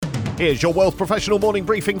Here's your Wealth Professional morning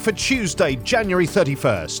briefing for Tuesday, January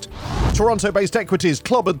 31st. Toronto-based equities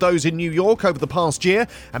clobbered those in New York over the past year,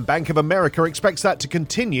 and Bank of America expects that to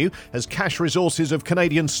continue as cash resources of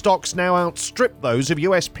Canadian stocks now outstrip those of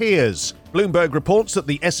US peers. Bloomberg reports that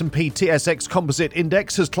the S&P/TSX Composite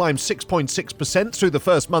Index has climbed 6.6% through the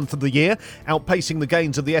first month of the year, outpacing the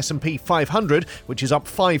gains of the S&P 500, which is up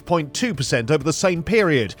 5.2% over the same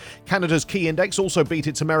period. Canada's key index also beat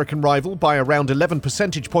its American rival by around 11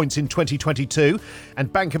 percentage points in 2022,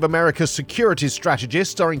 and Bank of America's securities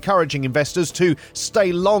strategists are encouraging investors to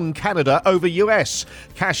stay long Canada over US.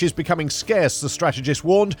 Cash is becoming scarce, the strategist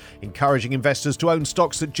warned, encouraging investors to own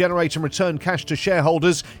stocks that generate and return cash to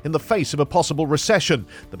shareholders in the face of a possible recession.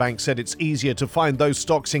 The bank said it's easier to find those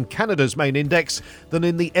stocks in Canada's main index than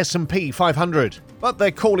in the S&P 500. But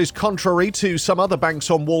their call is contrary to some other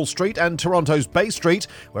banks on Wall Street and Toronto's Bay Street,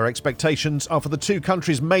 where expectations are for the two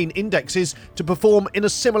countries' main indexes to perform in a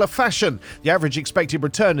similar fashion. The average expected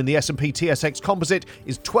return in the S&P/TSX Composite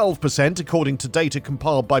is 12%, according to data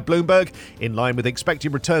compiled by Bloomberg, in line with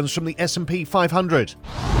expected returns from the S&P 500.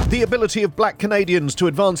 The ability of black Canadians to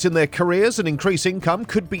advance in their careers and increase income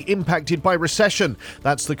could be impacted by recession.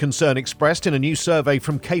 That's the concern expressed in a new survey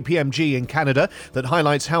from KPMG in Canada that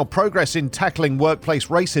highlights how progress in tackling workplace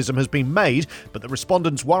racism has been made, but the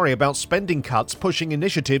respondents worry about spending cuts pushing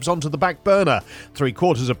initiatives onto the back burner.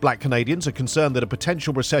 3/4 of black Canadians are concerned that a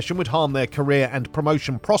potential recession would harm their career and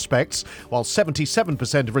promotion prospects, while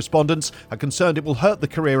 77% of respondents are concerned it will hurt the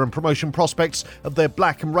career and promotion prospects of their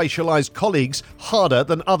black and racialized colleagues harder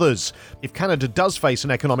than others. If Canada does face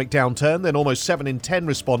an economic downturn, then almost 7 in 10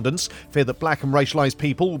 respondents fear that black and racialized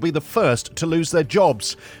people will be the first to lose their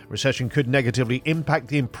jobs. Recession could negatively impact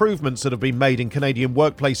the improvements that have been made in Canadian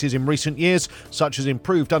workplaces in recent years, such as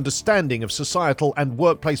improved understanding of societal and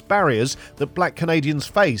workplace barriers that black Canadians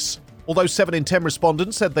face. Although 7 in 10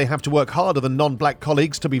 respondents said they have to work harder than non-black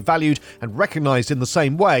colleagues to be valued and recognised in the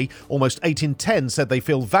same way, almost 8 in 10 said they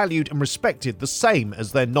feel valued and respected the same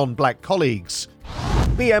as their non-black colleagues.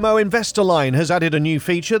 BMO InvestorLine has added a new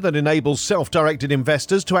feature that enables self-directed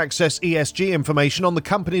investors to access ESG information on the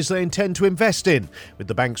companies they intend to invest in, with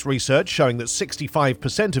the bank's research showing that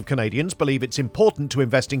 65% of Canadians believe it's important to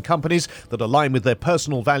invest in companies that align with their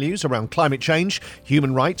personal values around climate change,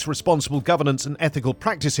 human rights, responsible governance and ethical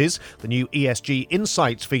practices. The new ESG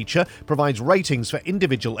Insights feature provides ratings for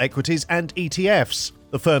individual equities and ETFs.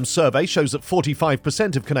 The firm's survey shows that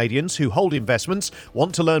 45% of Canadians who hold investments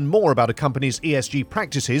want to learn more about a company's ESG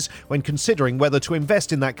practices when considering whether to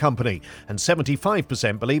invest in that company, and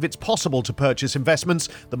 75% believe it's possible to purchase investments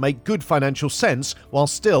that make good financial sense while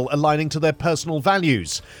still aligning to their personal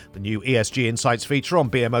values. The new ESG Insights feature on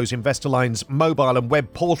BMO's InvestorLine's mobile and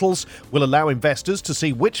web portals will allow investors to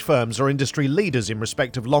see which firms are industry leaders in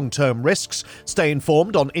respect of long-term risks, stay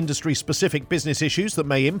informed on industry-specific business issues that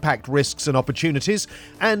may impact risks and opportunities,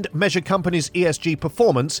 and measure companies' ESG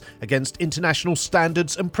performance against international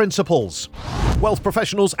standards and principles. Wealth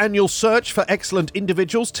Professional's annual search for excellent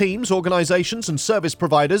individuals, teams, organisations and service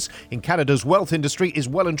providers in Canada's wealth industry is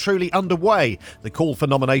well and truly underway. The call for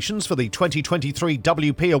nominations for the 2023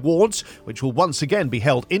 WP Awards, which will once again be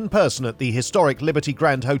held in person at the historic Liberty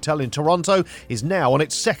Grand Hotel in Toronto, is now on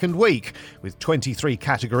its second week. With 23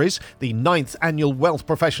 categories, the 9th annual Wealth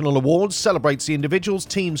Professional Awards celebrates the individuals,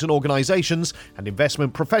 teams and organisations and investment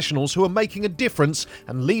professionals who are making a difference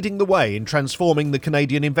and leading the way in transforming the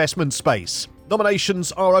Canadian investment space.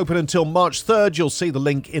 Nominations are open until March 3rd. You'll see the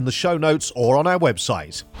link in the show notes or on our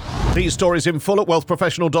website. These stories in full at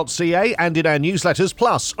WealthProfessional.ca and in our newsletters.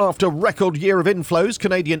 Plus, after a record year of inflows,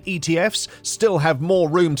 Canadian ETFs still have more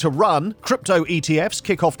room to run. Crypto ETFs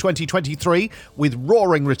kick off 2023 with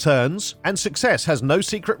roaring returns. And success has no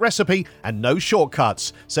secret recipe and no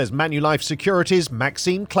shortcuts, says Manulife Securities'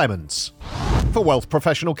 Maxime Clements. For Wealth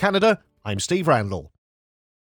Professional Canada, I'm Steve Randall.